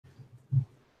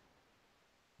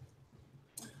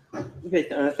Okay,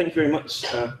 thank you very much,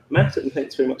 Matt, and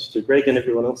thanks very much to Greg and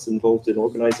everyone else involved in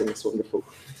organising this wonderful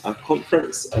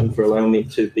conference and for allowing me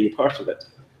to be a part of it.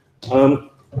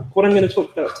 What I'm going to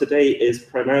talk about today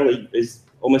is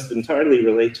almost entirely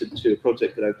related to a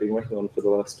project that I've been working on for the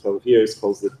last 12 years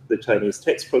called the Chinese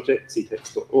Text Project,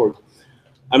 ctext.org.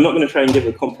 I'm not going to try and give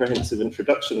a comprehensive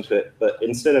introduction to it, but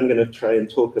instead I'm going to try and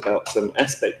talk about some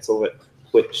aspects of it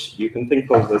which you can think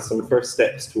of as some first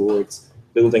steps towards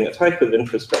building a type of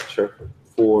infrastructure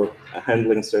for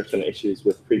handling certain issues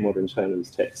with pre-modern Chinese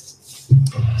texts.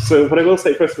 So what I will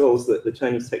say first of all is that the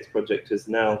Chinese Text Project is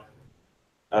now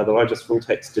the largest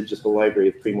full-text digital library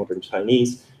of pre-modern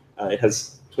Chinese. It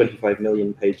has 25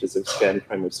 million pages of scanned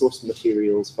primary source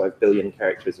materials, 5 billion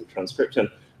characters of transcription,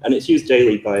 and it's used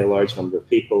daily by a large number of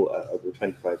people, over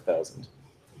 25,000.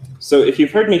 So if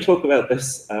you've heard me talk about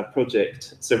this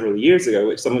project several years ago,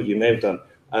 which some of you may have done,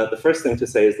 the first thing to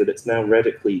say is that it's now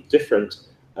radically different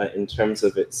in terms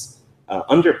of its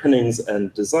underpinnings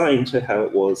and design to how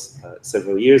it was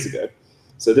several years ago.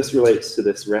 So this relates to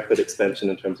this rapid expansion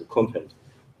in terms of content.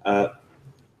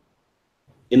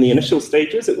 In the initial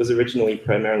stages, it was originally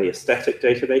primarily a static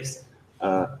database,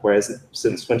 whereas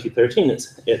since 2013,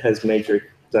 it has major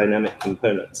dynamic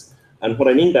components. And what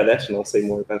I mean by that, and I'll say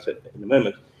more about it in a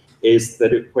moment, is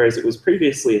that whereas it was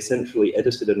previously essentially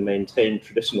edited and maintained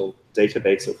traditional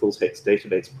database or full-text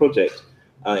database project,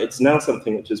 it's now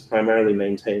something which is primarily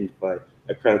maintained by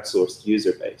a crowdsourced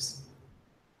user base.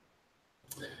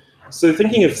 So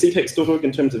thinking of ctext.org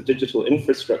in terms of digital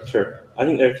infrastructure, I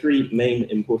think there are three main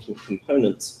important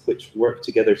components which work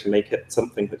together to make it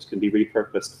something which can be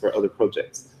repurposed for other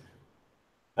projects.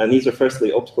 And these are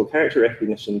firstly optical character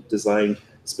recognition designed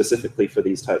specifically for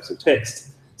these types of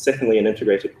texts, secondly an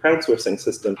integrated crowdsourcing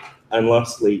system, and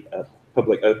lastly a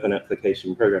public open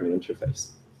application programming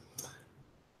interface.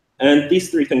 And these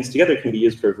three things together can be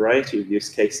used for a variety of use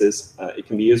cases. It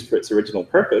can be used for its original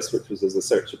purpose, which was as a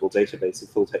searchable database of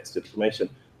full text information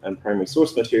and primary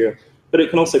source material, but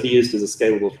it can also be used as a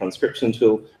scalable transcription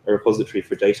tool, a repository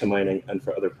for data mining, and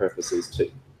for other purposes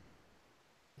too.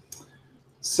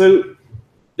 So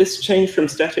this change from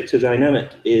static to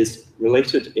dynamic is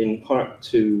related in part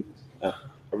to a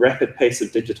rapid pace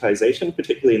of digitization,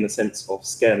 particularly in the sense of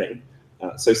scanning.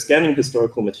 So scanning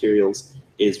historical materials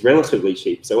is relatively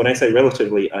cheap. So when I say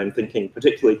relatively, I'm thinking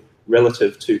particularly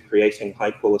relative to creating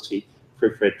high quality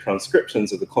proofread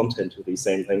transcriptions of the content of these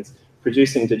same things.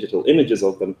 Producing digital images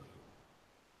of them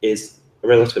is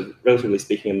relatively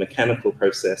speaking, a mechanical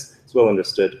process. It's well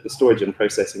understood. The storage and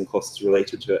processing costs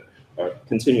related to it are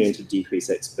continuing to decrease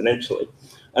exponentially.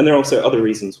 And there are also other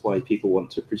reasons why people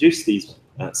want to produce these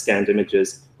scanned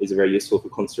images. These are very useful for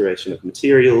conservation of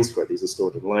materials, where these are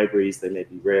stored in libraries. They may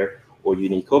be rare or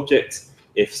unique objects.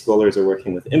 If scholars are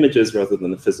working with images rather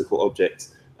than the physical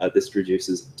objects, this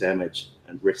reduces damage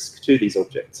and risk to these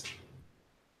objects.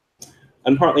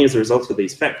 And partly as a result of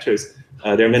these factors,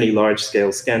 there are many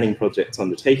large-scale scanning projects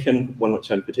undertaken. One which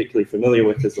I'm particularly familiar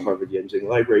with is the Harvard Yenjing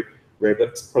Library Rare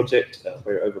Books project,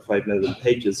 where over 5 million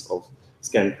pages of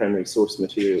scanned primary source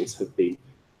materials have been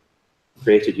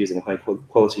created using a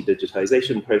high-quality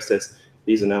digitization process.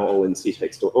 These are now all in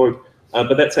ctext.org.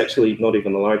 But that's actually not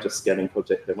even the largest scanning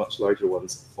project. There are much larger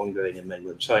ones ongoing in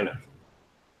mainland China.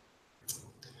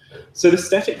 So the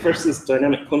static versus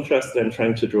dynamic contrast that I'm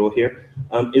trying to draw here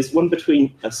is one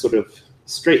between a sort of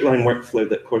straight line workflow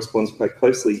that corresponds quite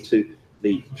closely to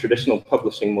the traditional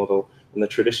publishing model and the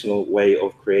traditional way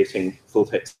of creating full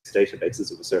text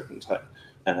databases of a certain type,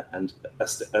 and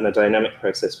a dynamic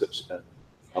process which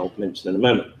I'll mention in a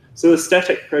moment. So the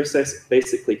static process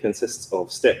basically consists of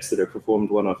steps that are performed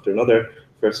one after another.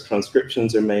 First,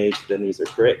 transcriptions are made, then these are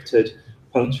corrected,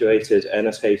 punctuated,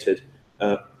 annotated,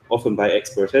 often by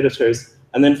expert editors.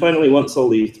 And then finally, once all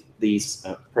these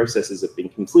processes have been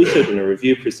completed and a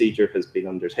review procedure has been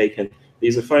undertaken,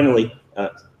 these are finally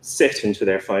set into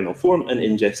their final form and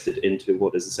ingested into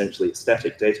what is essentially a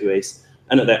static database.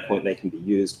 And at that point, they can be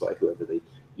used by whoever the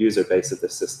user base of the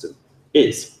system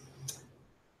is.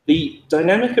 The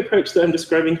dynamic approach that I'm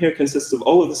describing here consists of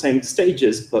all of the same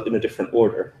stages, but in a different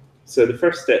order. So the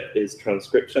first step is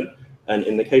transcription. And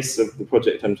in the case of the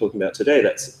project I'm talking about today,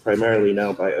 that's primarily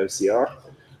now by OCR.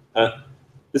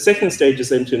 The second stage is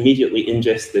then to immediately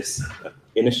ingest this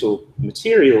initial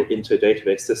material into a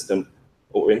database system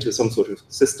or into some sort of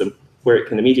system where it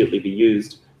can immediately be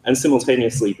used and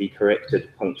simultaneously be corrected,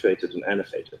 punctuated, and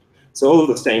annotated. So all of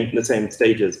the same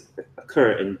stages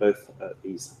occur in both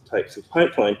these types of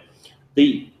pipeline.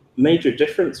 The major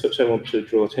difference which I want to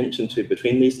draw attention to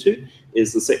between these two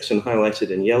is the section highlighted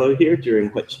in yellow here, during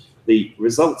which the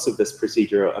results of this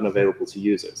procedure are unavailable to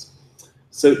users.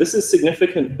 So this is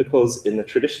significant because in the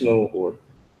traditional or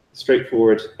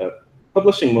straightforward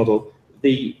publishing model,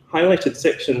 the highlighted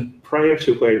section prior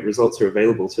to where results are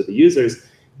available to the users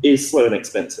is slow and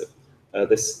expensive.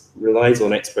 This relies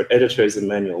on expert editors and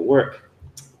manual work,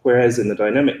 whereas in the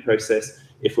dynamic process,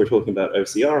 if we're talking about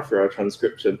OCR for our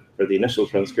transcription, for the initial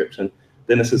transcription,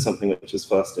 then this is something which is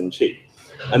fast and cheap.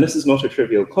 And this is not a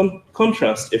trivial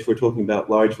contrast if we're talking about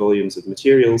large volumes of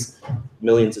materials,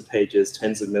 millions of pages,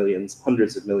 tens of millions,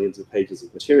 hundreds of millions of pages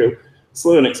of material.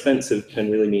 Slow and expensive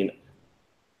can really mean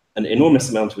an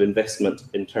enormous amount of investment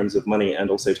in terms of money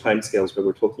and also timescales where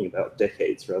we're talking about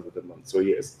decades rather than months or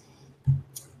years.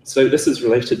 So this is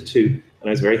related to, and I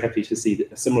was very happy to see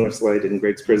a similar slide in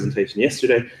Greg's presentation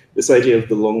yesterday, this idea of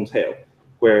the long tail,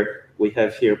 where we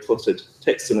have here plotted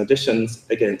text and editions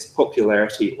against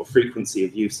popularity or frequency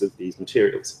of use of these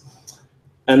materials.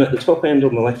 And at the top end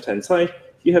on the left-hand side,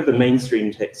 you have the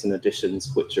mainstream text and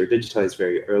editions, which are digitized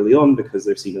very early on because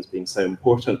they're seen as being so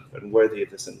important and worthy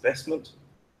of this investment.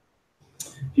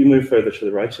 If you move further to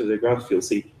the right of the graph, you'll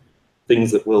see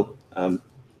things that will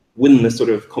win this sort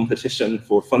of competition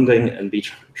for funding and be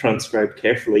transcribed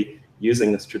carefully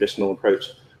using this traditional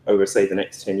approach over, say, the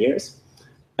next 10 years.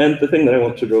 And the thing that I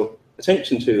want to draw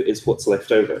attention to is what's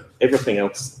left over. Everything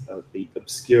else, the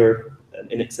obscure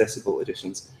and inaccessible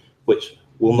editions, which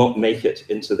will not make it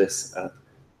into this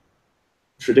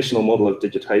traditional model of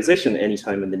digitization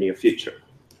anytime in the near future.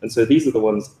 And so these are the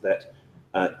ones that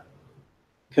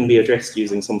can be addressed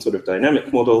using some sort of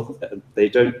dynamic model. They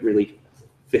don't really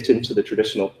fit into the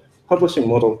traditional publishing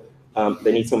model.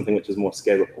 They need something which is more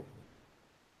scalable.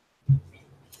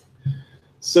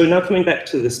 So now coming back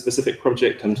to the specific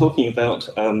project I'm talking about,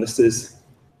 this is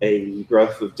a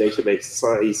graph of database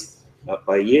size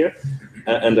by year.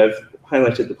 And I've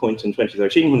highlighted the point in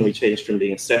 2013 when we changed from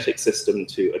being a static system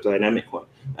to a dynamic one.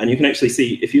 And you can actually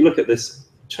see, if you look at this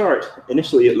chart,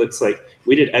 initially it looks like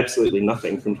we did absolutely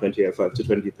nothing from 2005 to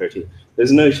 2013.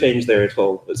 There's no change there at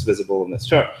all that's visible on this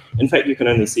chart. In fact, you can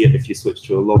only see it if you switch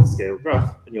to a log scale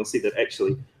graph, and you'll see that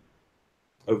actually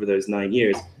over those 9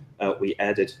 years, we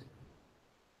added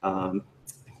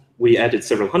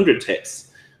several hundred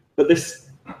texts, but this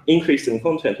increase in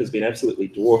content has been absolutely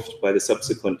dwarfed by the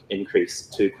subsequent increase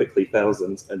to quickly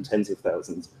thousands and tens of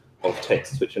thousands of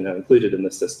texts which are now included in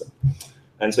the system.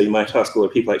 And so you might ask, well, are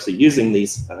people actually using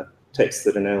these texts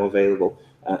that are now available?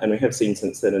 And we have seen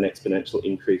since then an exponential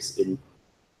increase in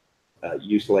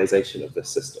utilization of this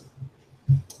system.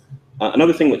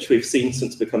 Another thing which we've seen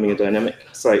since becoming a dynamic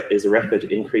site is a rapid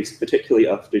increase, particularly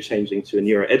after changing to a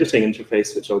newer editing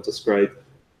interface, which I'll describe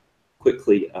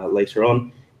quickly later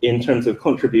on, in terms of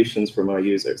contributions from our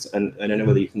users. And I don't know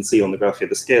whether you can see on the graph here,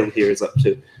 the scale here is up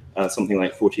to something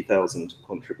like 40,000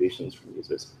 contributions from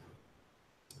users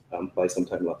by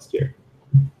sometime last year.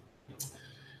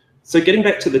 So getting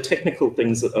back to the technical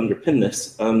things that underpin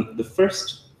this, the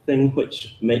first thing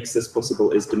which makes this possible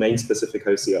is domain-specific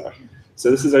OCR. So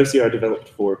this is OCR developed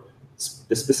for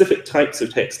the specific types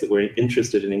of text that we're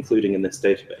interested in including in this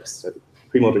database, so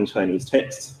pre-modern Chinese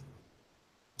texts.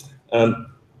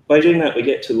 By doing that, we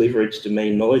get to leverage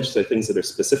domain knowledge, so things that are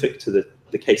specific to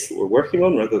the case that we're working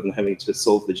on, rather than having to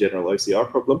solve the general OCR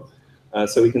problem.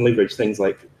 So we can leverage things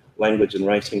like language and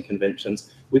writing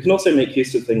conventions. We can also make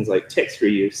use of things like text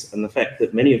reuse and the fact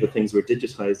that many of the things we're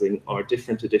digitizing are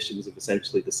different editions of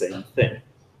essentially the same thing.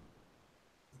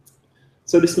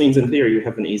 So this means in theory you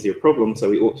have an easier problem, so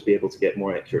we ought to be able to get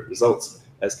more accurate results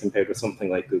as compared with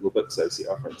something like Google Books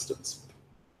OCR, for instance.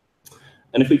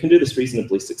 And if we can do this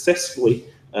reasonably successfully,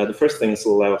 the first thing this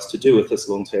will allow us to do with this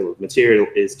long tail of material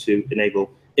is to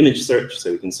enable image search,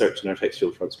 so we can search in our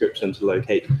textual transcription to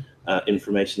locate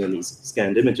information in these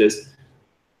scanned images.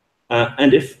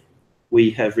 And if we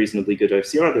have reasonably good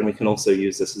OCR, then we can also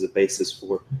use this as a basis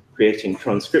for creating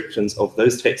transcriptions of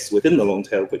those texts within the long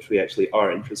tail, which we actually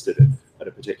are interested in at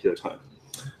a particular time.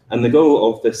 And the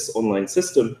goal of this online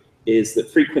system is that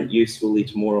frequent use will lead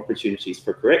to more opportunities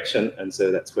for correction, and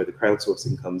so that's where the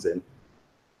crowdsourcing comes in.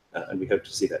 And we hope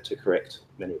to see that to correct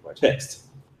many of our texts.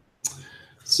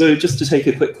 So just to take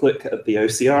a quick look at the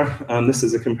OCR, this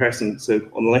is a comparison. So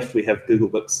on the left, we have Google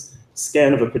Books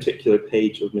scan of a particular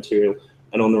page of material,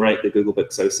 and on the right, the Google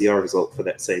Books OCR result for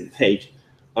that same page.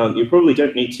 You probably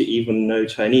don't need to even know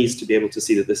Chinese to be able to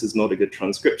see that this is not a good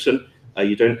transcription.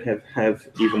 You don't have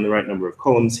even the right number of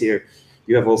columns here.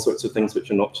 You have all sorts of things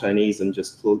which are not Chinese and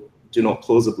just do not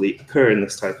plausibly occur in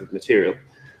this type of material.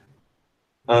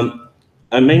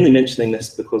 I'm mainly mentioning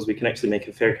this because we can actually make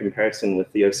a fair comparison with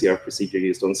the OCR procedure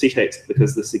used on ctext,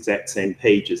 because this exact same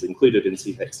page is included in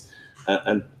ctext.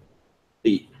 And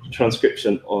the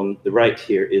transcription on the right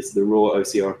here is the raw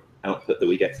OCR output that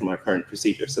we get from our current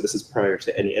procedure. So this is prior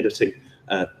to any editing.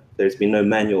 There's been no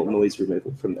manual noise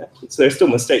removal from that. So there's still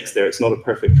mistakes there. It's not a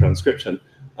perfect transcription,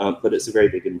 but it's a very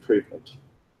big improvement.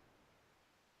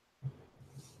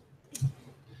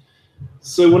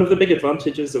 So one of the big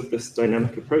advantages of this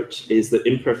dynamic approach is that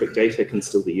imperfect data can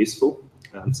still be useful.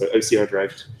 So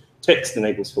OCR-derived text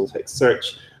enables full-text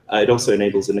search. It also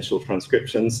enables initial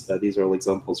transcriptions. These are all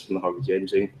examples from the Harvard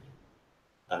Yenjing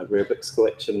rare books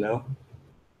collection now.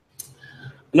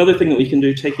 Another thing that we can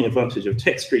do, taking advantage of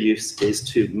text reuse, is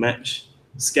to match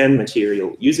scan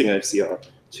material using OCR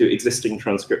to existing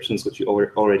transcriptions which you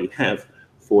already have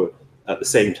for the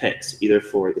same text, either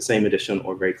for the same edition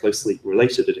or very closely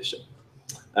related edition.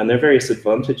 And there are various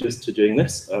advantages to doing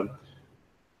this.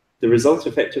 The result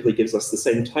effectively gives us the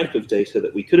same type of data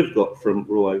that we could have got from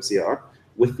raw OCR,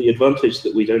 with the advantage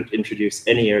that we don't introduce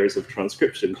any errors of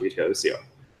transcription due to OCR.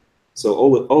 So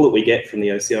all that we get from the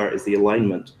OCR is the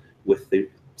alignment with the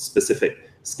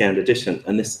specific scanned edition.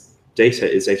 And this data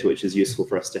is data which is useful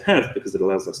for us to have because it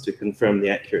allows us to confirm the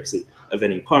accuracy of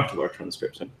any part of our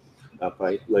transcription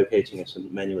by locating it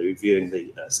and manually reviewing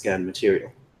the scanned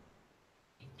material.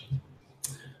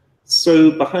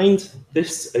 So behind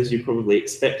this, as you probably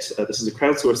expect, this is a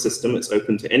crowdsourced system. It's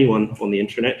open to anyone on the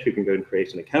internet who can go and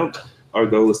create an account. Our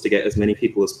goal is to get as many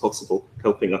people as possible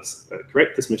helping us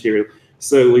correct this material.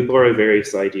 So we borrow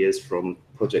various ideas from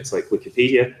projects like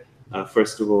Wikipedia.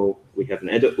 First of all, we have an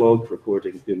edit log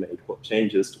recording who made what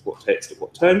changes to what text at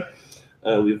what time.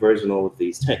 We version all of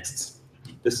these texts.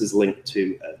 This is linked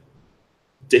to a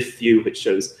diff view, which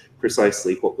shows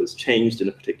precisely what was changed in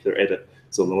a particular edit.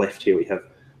 So on the left here, we have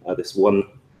this one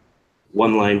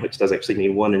line, which does actually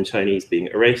mean 1 in Chinese, being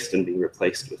erased and being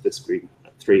replaced with this green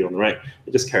 3 on the right.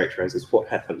 It just characterizes what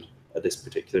happened at this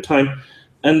particular time.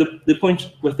 And the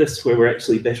point with this, where we're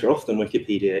actually better off than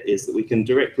Wikipedia, is that we can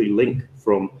directly link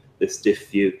from this diff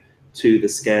view to the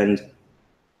scanned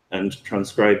and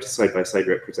transcribed side-by-side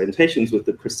representations with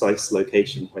the precise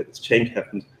location where this change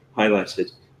happened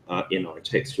highlighted in our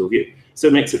textual view. So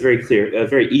it makes it very clear,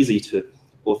 very easy to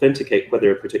authenticate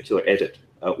whether a particular edit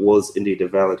was indeed a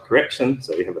valid correction.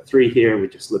 So we have a 3 here. We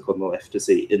just look on the left to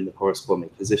see in the corresponding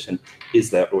position,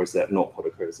 is that or is that not what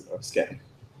occurs in our scan?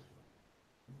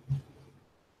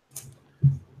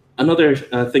 Another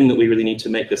thing that we really need to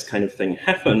make this kind of thing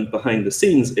happen behind the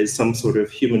scenes is some sort of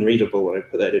human readable, and I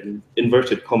put that in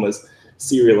inverted commas,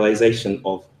 serialization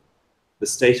of the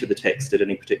state of the text at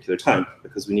any particular time,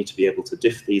 because we need to be able to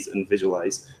diff these and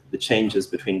visualize the changes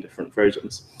between different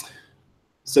versions.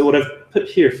 So what I've put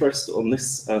here first on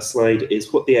this slide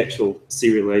is what the actual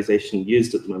serialization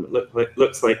used at the moment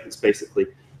looks like. It's basically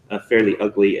a fairly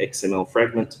ugly XML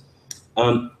fragment.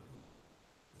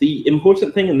 The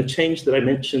important thing and the change that I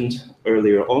mentioned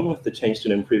earlier on with the change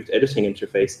to an improved editing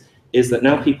interface is that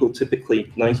now people typically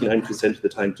 99% of the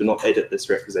time do not edit this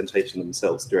representation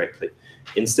themselves directly.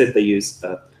 Instead, they use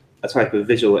a type of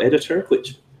visual editor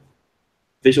which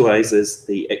visualizes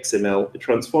the XML, it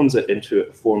transforms it into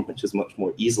a form which is much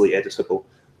more easily editable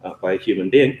by a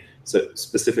human being. So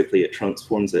specifically, it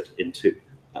transforms it into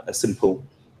a simple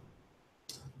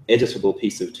editable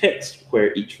piece of text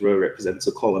where each row represents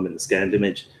a column in the scanned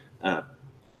image.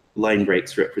 Line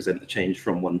breaks represent the change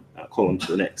from one column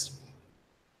to the next.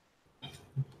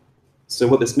 So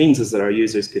what this means is that our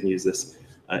users can use this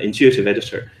intuitive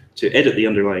editor to edit the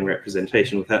underlying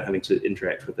representation without having to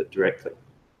interact with it directly.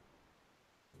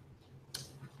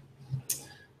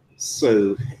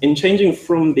 So in changing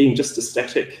from being just a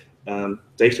static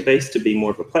database to be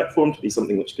more of a platform, to be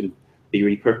something which can be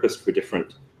repurposed for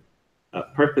different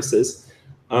purposes,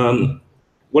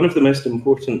 one of the most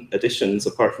important additions,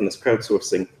 apart from this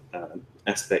crowdsourcing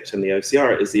aspect in the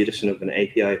OCR, is the addition of an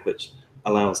API which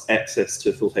allows access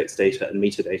to full-text data and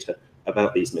metadata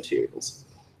about these materials.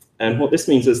 And what this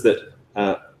means is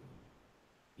that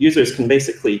users can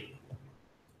basically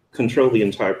control the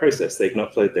entire process. They can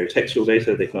upload their textual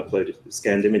data, they can upload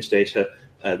scanned image data,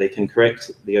 they can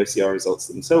correct the OCR results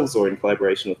themselves or in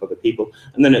collaboration with other people,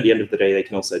 and then at the end of the day they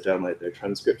can also download their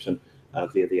transcription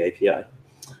via the API.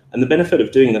 And the benefit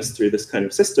of doing this through this kind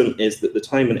of system is that the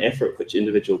time and effort which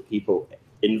individual people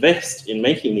invest in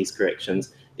making these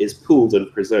corrections is pooled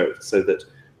and preserved, so that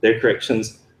their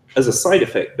corrections, as a side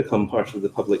effect, become part of the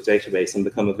public database and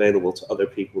become available to other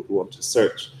people who want to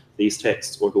search these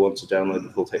texts or who want to download the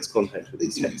full text content of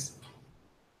these texts.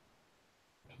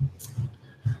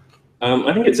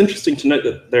 I think it's interesting to note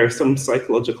that there are some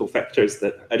psychological factors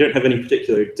that I don't have any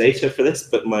particular data for this,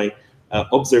 but my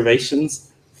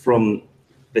observations from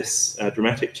this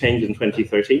dramatic change in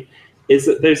 2013 is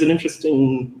that there's an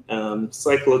interesting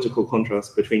psychological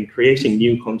contrast between creating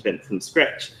new content from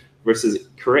scratch versus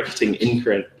correcting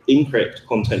incorrect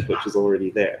content which is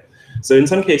already there. So in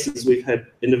some cases, we've had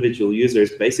individual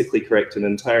users basically correct an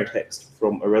entire text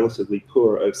from a relatively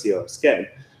poor OCR scan.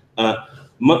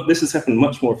 This has happened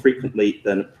much more frequently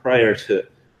than prior to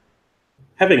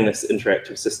having this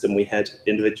interactive system. We had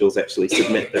individuals actually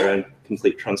submit their own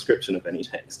complete transcription of any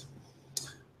text.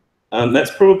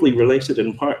 That's probably related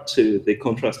in part to the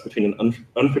contrast between an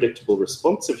unpredictable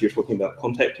response, if you're talking about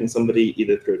contacting somebody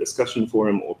either through a discussion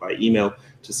forum or by email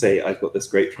to say, I've got this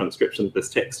great transcription of this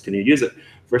text, can you use it?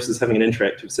 Versus having an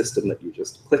interactive system that you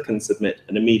just click and submit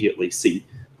and immediately see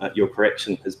your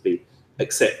correction has been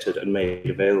accepted and made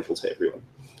available to everyone.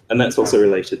 And that's also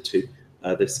related to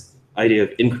this idea of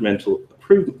incremental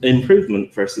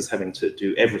improvement versus having to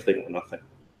do everything or nothing.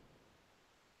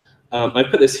 I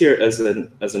put this here as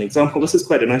an example. This is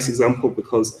quite a nice example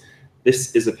because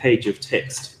this is a page of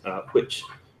text which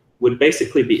would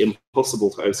basically be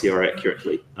impossible to OCR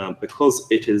accurately because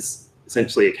it is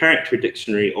essentially a character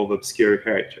dictionary of obscure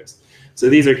characters. So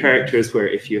these are characters where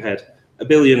if you had 1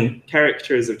 billion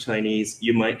characters of Chinese,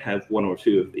 you might have 1 or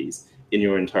 2 of these in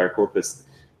your entire corpus.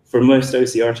 For most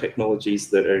OCR technologies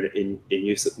that are in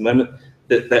use at the moment,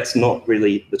 that's not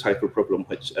really the type of problem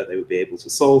which they would be able to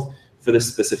solve. For this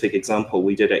specific example,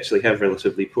 we did actually have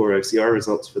relatively poor OCR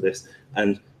results for this,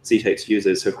 and CTEX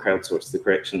users have crowdsourced the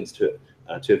corrections to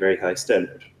a very high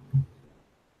standard.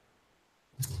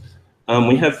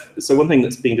 So one thing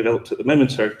that's being developed at the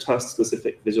moment are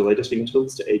task-specific visual editing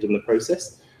tools to aid in the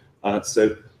process.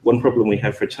 So one problem we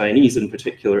have for Chinese in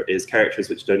particular is characters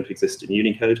which don't exist in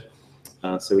Unicode.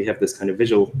 So we have this kind of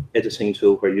visual editing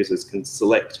tool where users can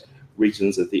select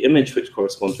regions of the image which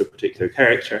correspond to a particular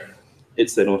character.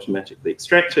 It's then automatically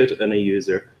extracted, and a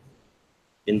user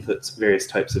inputs various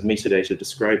types of metadata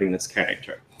describing this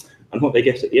character. And what they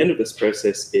get at the end of this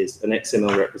process is an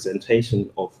XML representation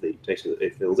of the data that they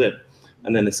filled in.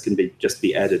 And then this can just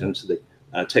be added into the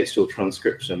textual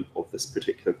transcription of this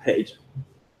particular page.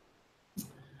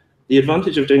 The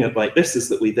advantage of doing it like this is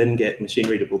that we then get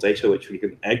machine-readable data which we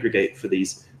can aggregate for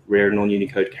these rare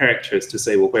non-Unicode characters to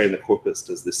say, well, where in the corpus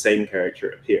does the same character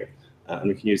appear? And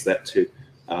we can use that to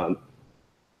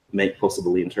make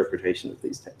possible the interpretation of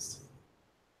these texts.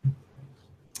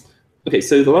 Okay,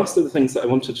 so the last of the things that I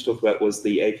wanted to talk about was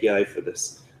the API for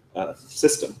this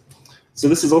system. So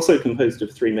this is also composed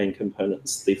of 3 main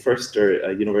components. The first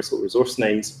are universal resource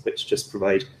names, which just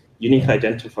provide unique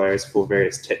identifiers for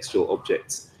various textual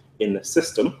objects in the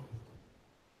system.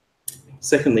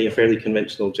 Secondly, a fairly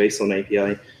conventional JSON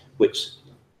API, which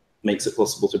makes it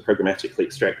possible to programmatically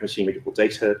extract machine-readable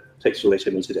data, textual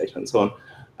data, metadata, and so on.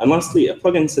 And lastly, a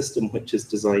plugin system which is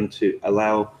designed to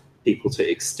allow people to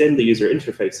extend the user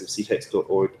interface of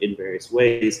ctext.org in various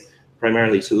ways,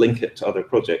 primarily to link it to other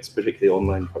projects, particularly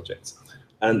online projects.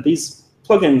 And these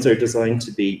plugins are designed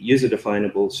to be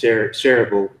user-definable,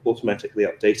 shareable, automatically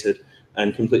updated,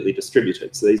 and completely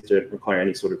distributed. So these don't require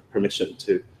any sort of permission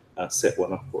to set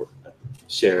one up or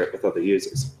share it with other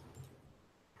users.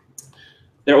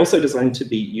 They're also designed to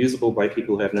be usable by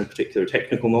people who have no particular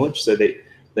technical knowledge. So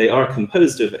they are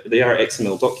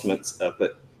XML documents,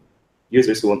 but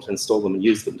users who want to install them and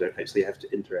use them don't actually have to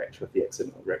interact with the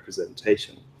XML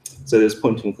representation. So there's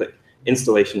point-and-click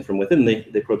installation from within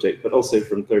the project, but also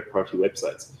from third-party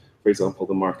websites. For example,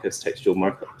 the Marcus textual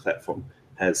markup platform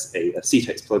has a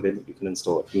CTEX plugin that you can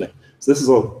install it from there. So this is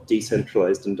all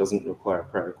decentralized and doesn't require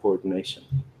prior coordination.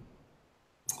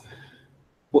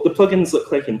 What the plugins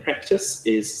look like in practice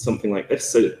is something like this.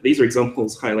 So these are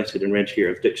examples highlighted in red here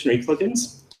of dictionary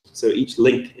plugins. So each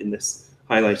link in this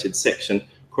highlighted section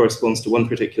corresponds to one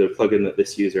particular plugin that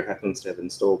this user happens to have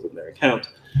installed in their account.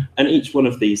 And each one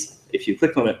of these, if you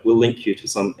click on it, will link you to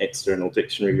some external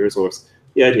dictionary resource.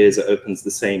 The idea is it opens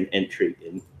the same entry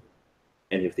in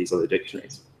any of these other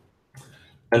dictionaries.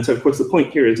 And so, of course, the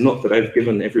point here is not that I've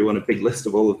given everyone a big list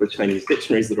of all of the Chinese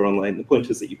dictionaries that are online. The point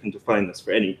is that you can define this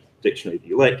for any dictionary that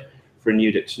you like. For a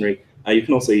new dictionary, you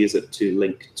can also use it to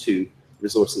link to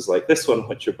resources like this one,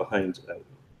 which are behind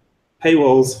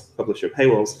paywalls, publisher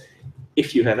paywalls.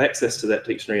 If you have access to that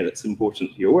dictionary and it's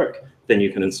important to your work, then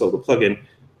you can install the plugin.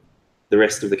 The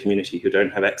rest of the community who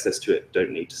don't have access to it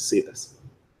don't need to see this.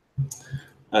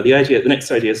 The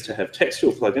next idea is to have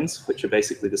textual plugins, which are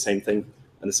basically the same thing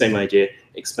and the same idea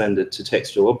expanded to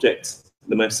textual objects.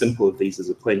 The most simple of these is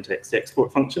a plain text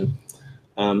export function.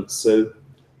 So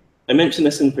I mention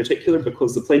this in particular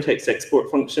because the plain text export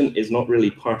function is not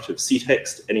really part of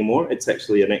ctext anymore. It's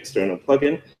actually an external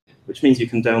plugin, which means you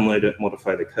can download it,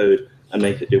 modify the code, and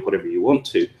make it do whatever you want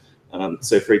to.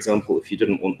 So for example, if you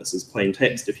didn't want this as plain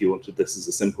text, if you wanted this as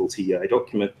a simple TEI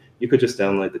document, you could just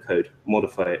download the code,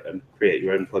 modify it, and create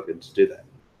your own plugin to do that.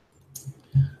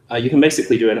 You can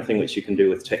basically do anything which you can do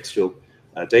with textual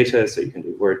data, so you can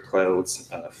do word clouds,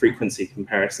 frequency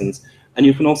comparisons, and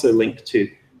you can also link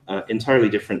to entirely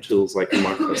different tools like the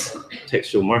Marcus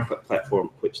textual markup platform,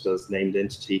 which does named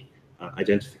entity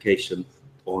identification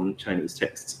on Chinese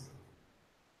texts.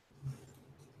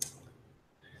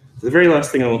 The very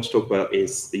last thing I want to talk about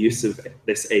is the use of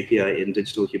this API in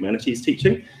digital humanities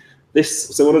teaching.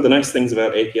 So one of the nice things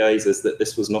about APIs is that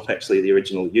this was not actually the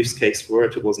original use case for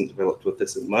it. It wasn't developed with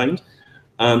this in mind.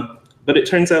 But it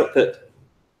turns out that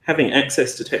having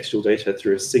access to textual data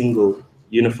through a single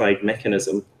unified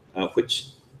mechanism, which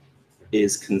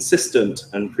is consistent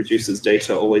and produces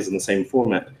data always in the same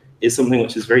format, is something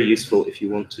which is very useful if you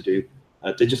want to do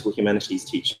digital humanities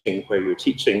teaching, where you're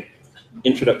teaching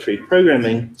introductory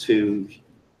programming to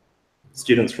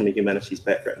students from a humanities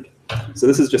background. So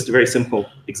this is just a very simple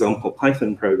example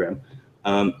Python program.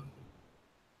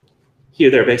 Here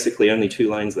there are basically only 2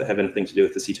 lines that have anything to do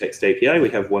with the ctext API. We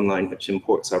have one line which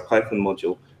imports our Python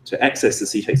module to access the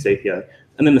ctext API,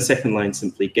 and then the second line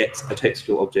simply gets a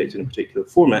textual object in a particular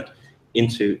format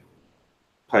into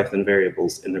Python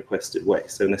variables in a requested way.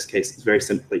 So in this case, it's very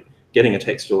simply getting a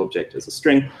textual object as a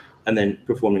string and then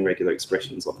performing regular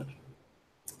expressions on it.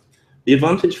 The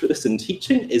advantage for this in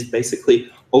teaching is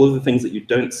basically all of the things that you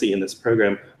don't see in this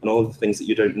program and all of the things that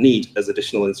you don't need as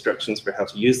additional instructions for how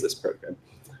to use this program.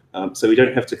 So we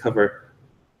don't have to cover,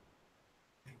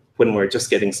 when we're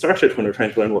just getting started, when we're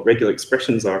trying to learn what regular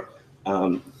expressions are,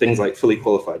 things like fully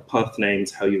qualified path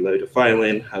names, how you load a file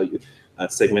in, how you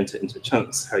segment it into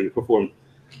chunks, how you perform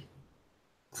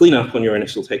cleanup on your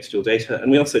initial textual data. And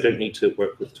we also don't need to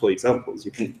work with toy examples.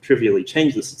 You can trivially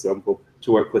change this example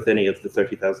to work with any of the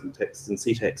 30,000 texts in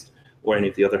ctext or any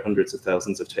of the other hundreds of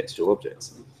thousands of textual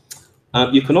objects.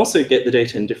 You can also get the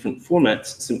data in different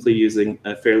formats simply using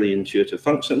a fairly intuitive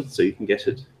function. So you can get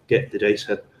the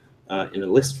data in a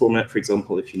list format. For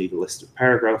example, if you need a list of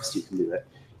paragraphs, you can do that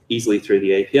easily through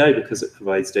the API because it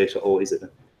provides data always in a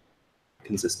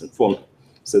consistent format.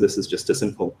 So this is just a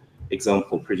simple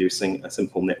example producing a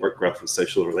simple network graph of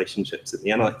social relationships in the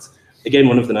analytes. Again,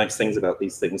 one of the nice things about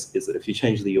these things is that if you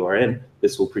change the URN,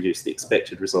 this will produce the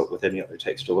expected result with any other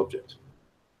textual object.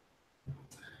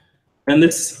 And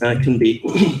this can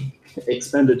be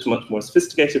expanded to much more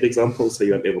sophisticated examples, so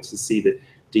you won't be able to see the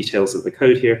details of the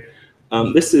code here.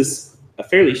 This is a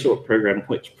fairly short program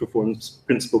which performs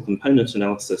principal component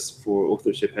analysis for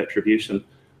authorship attribution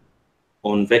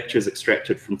on vectors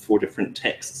extracted from 4 different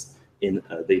texts in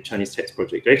the Chinese text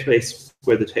project database,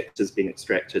 where the text is being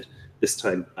extracted, this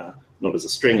time not as a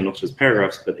string and not as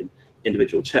paragraphs, but in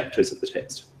individual chapters of the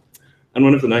text. And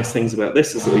one of the nice things about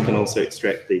this is that we can also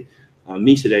extract the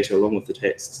metadata along with the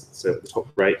text. So at the top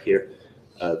right here,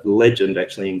 the legend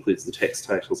actually includes the text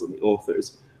titles and the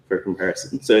authors for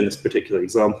comparison. So in this particular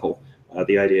example,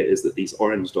 the idea is that these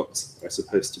orange dots are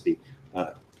supposed to be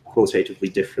qualitatively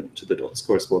different to the dots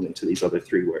corresponding to these other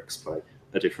 3 works by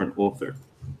a different author.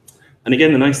 And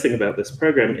again, the nice thing about this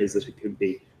program is that it can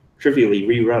be trivially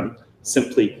rerun.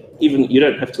 Simply, even you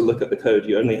don't have to look at the code,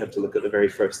 you only have to look at the very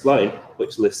first line,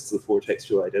 which lists the 4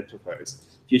 textual identifiers.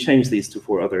 If you change these to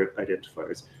 4 other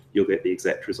identifiers, you'll get the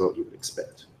exact result you would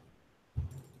expect.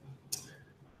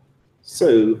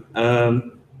 So,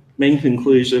 main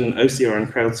conclusion, OCR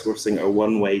and crowdsourcing are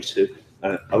one way to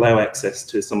allow access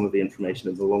to some of the information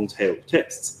in the long tail of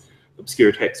texts,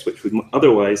 obscure texts which we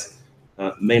otherwise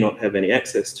may not have any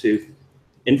access to.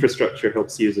 Infrastructure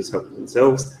helps users help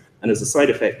themselves, and as a side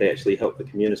effect, they actually help the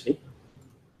community.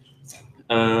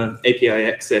 API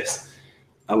access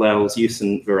allows use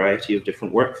in a variety of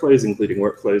different workflows, including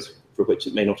workflows for which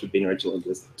it may not have been originally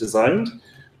designed.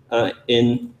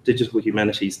 In digital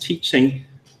humanities teaching,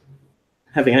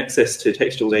 having access to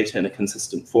textual data in a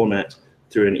consistent format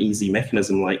through an easy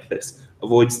mechanism like this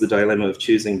avoids the dilemma of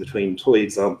choosing between toy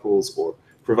examples or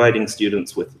providing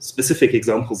students with specific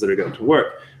examples that are going to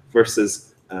work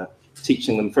versus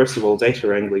teaching them, first of all, data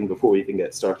wrangling before we can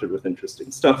get started with interesting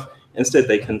stuff. Instead,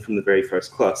 they can, from the very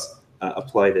first class,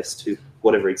 apply this to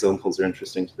whatever examples are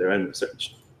interesting to their own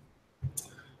research.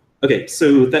 Okay,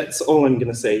 so that's all I'm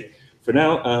going to say for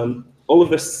now.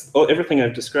 Everything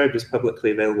I've described is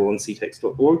publicly available on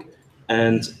ctext.org,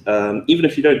 and even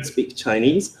if you don't speak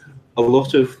Chinese, a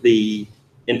lot of the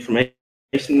information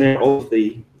there, all of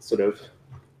the sort of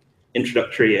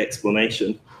introductory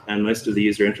explanation, and most of the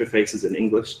user interface is in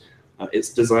English. It's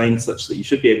designed such that you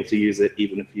should be able to use it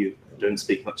even if you don't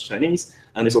speak much Chinese,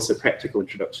 and there's also practical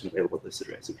introduction available at this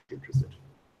address if you're interested.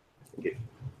 Thank you.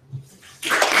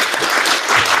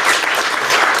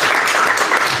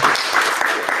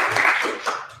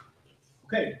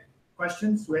 Okay,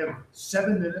 questions? We have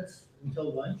 7 minutes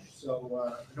until lunch, so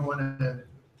I don't want to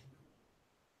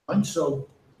So,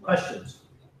 questions?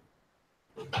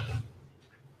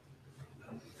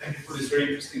 Thank you for this very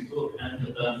interesting talk.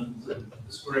 And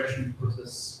this correction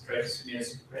process strikes me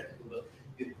as practical, but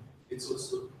it's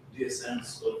also the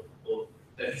essence of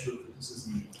textual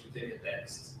criticism. To take a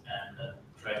text and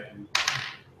try to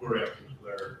correct it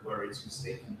where it's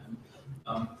mistaken.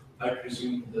 And I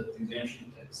presume that these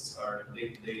ancient texts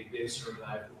they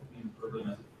survive in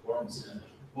problematic forms. And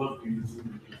what do you do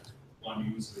if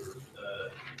one user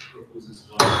proposes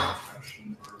one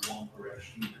correction or one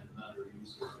correction and another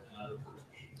user another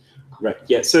correction? Right,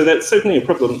 yeah, so that's certainly a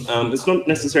problem. It's not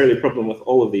necessarily a problem with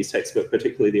all of these texts, but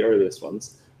particularly the earliest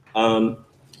ones.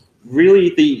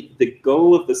 Really, the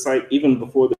goal of the site, even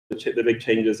before the big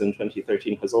changes in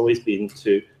 2013, has always been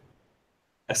to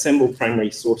assemble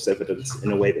primary source evidence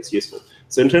in a way that's useful.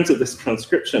 So in terms of this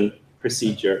transcription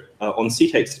procedure on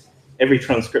ctext, every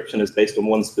transcription is based on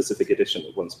one specific edition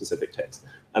of one specific text.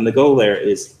 And the goal there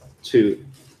is to,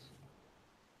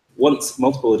 once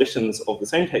multiple editions of the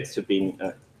same text have been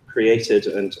created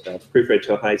and proofread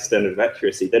to a high standard of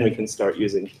accuracy, then we can start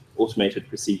using automated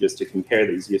procedures to compare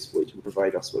these usefully to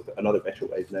provide us with another better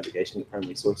way of navigating the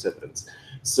primary source evidence.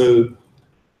 So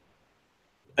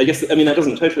I guess, I mean, that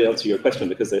doesn't totally answer your question,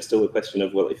 because there's still a question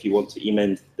of, well, if you want to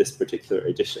emend this particular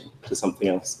edition to something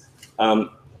else.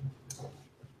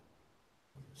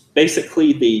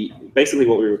 Basically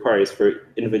what we require is for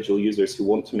individual users who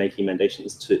want to make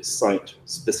emendations to cite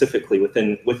specifically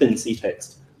within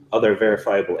ctext other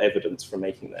verifiable evidence for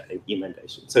making that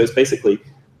emendation. So it's basically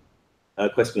a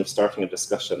question of starting a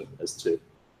discussion as to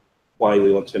why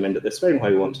we want to amend it this way and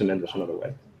why we want to amend it another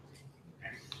way.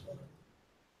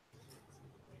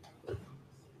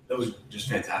 That was just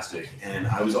fantastic. And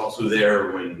I was also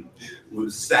there when it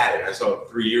was static. I saw it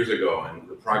 3 years ago, and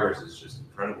the progress is just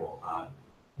incredible.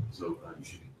 So you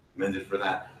should be commended for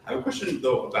that. I have a question,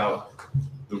 though, about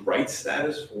the rights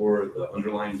status for the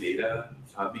underlying data,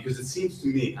 because it seems to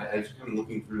me, I was kind of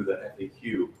looking through the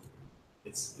FAQ,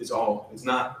 it's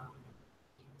not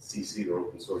CC or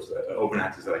open source, open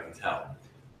access that I can tell.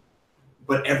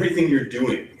 But everything you're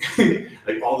doing,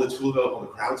 like all the tool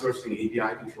development, all the crowdsourcing,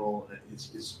 API control,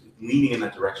 is leaning in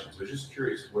that direction. So just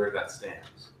curious where that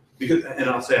stands. Because, and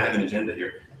I'll say I have an agenda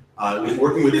here.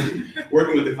 Working with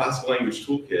the classical language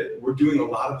toolkit, we're doing a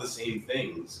lot of the same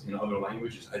things in other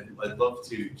languages. I'd love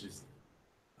to just,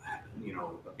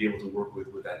 be able to work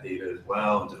with that data as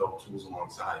well and develop tools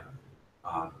alongside.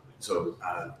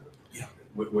 Yeah,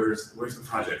 where's the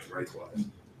project rights-wise?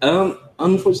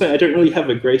 Unfortunately, I don't really have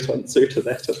a great answer to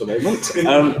that at the moment.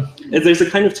 There's a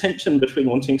kind of tension between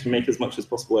wanting to make as much as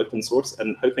possible open source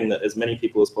and hoping that as many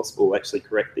people as possible will actually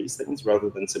correct these things rather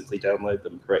than simply download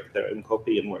them, correct their own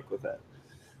copy, and work with that.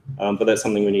 But that's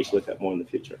something we need to look at more in the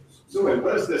future. So wait,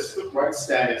 what is this right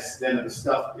status then of the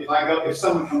stuff? If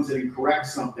someone comes in and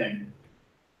corrects something,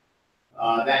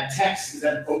 that text, is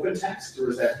that open text,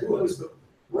 or is that what's the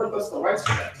rights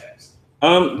for that text?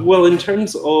 Well, in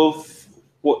terms of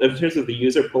the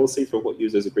user policy for what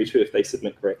users agree to if they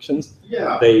submit corrections,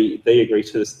 yeah, they agree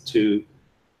to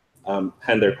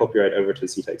hand their copyright over to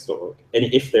ctext.org, and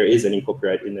if there is any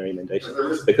copyright in their emendation,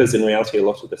 because in reality a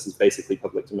lot of this is basically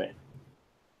public domain.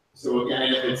 So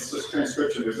again, if it's just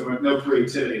transcription, there's no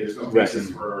creativity, there's no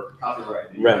basis for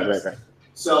copyright. Right.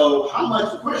 So how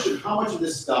much of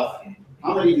this stuff,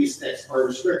 how many of these texts are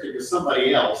restricted to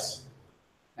somebody else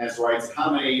has rights? How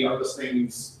many of those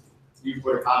things you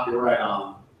put a copyright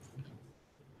on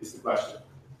is the question.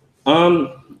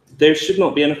 There should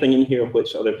not be anything in here of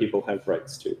which other people have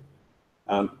rights to.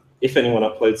 If anyone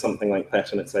uploads something like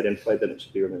that and it's identified, then it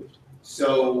should be removed.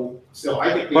 So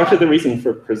I think part of the reason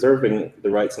for preserving the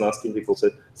rights and asking people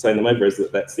to sign them over is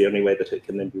that that's the only way that it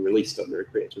can then be released under a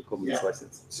Creative Commons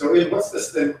license. So what's this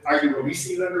then? Are you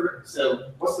releasing it under?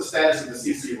 So what's the status of the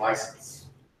CC license?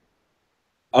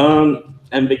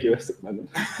 Ambiguous at the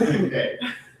moment. Okay.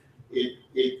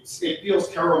 It feels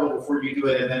terrible before you do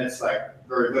it, and then it's like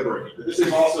very liberating. But this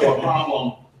is also a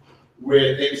problem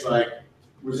with things like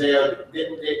it's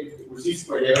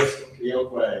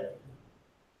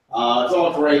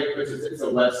all great, but it's a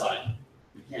website.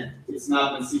 You can't. It's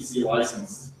not been CC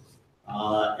licensed,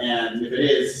 and if it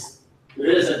isn't, what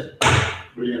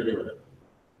are you going to do with it?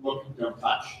 Look, don't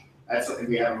touch. That's something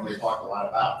we haven't really talked a lot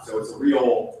about. So it's a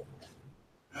real,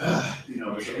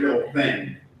 it's a real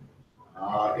thing.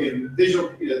 In visual,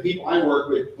 people I work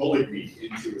with bullied me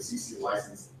into a CC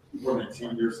license more than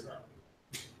 10 years ago,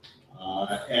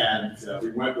 and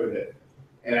we went with it,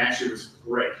 and actually it was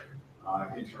great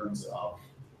in terms of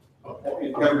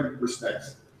in every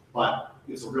respect, but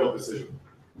it's a real decision.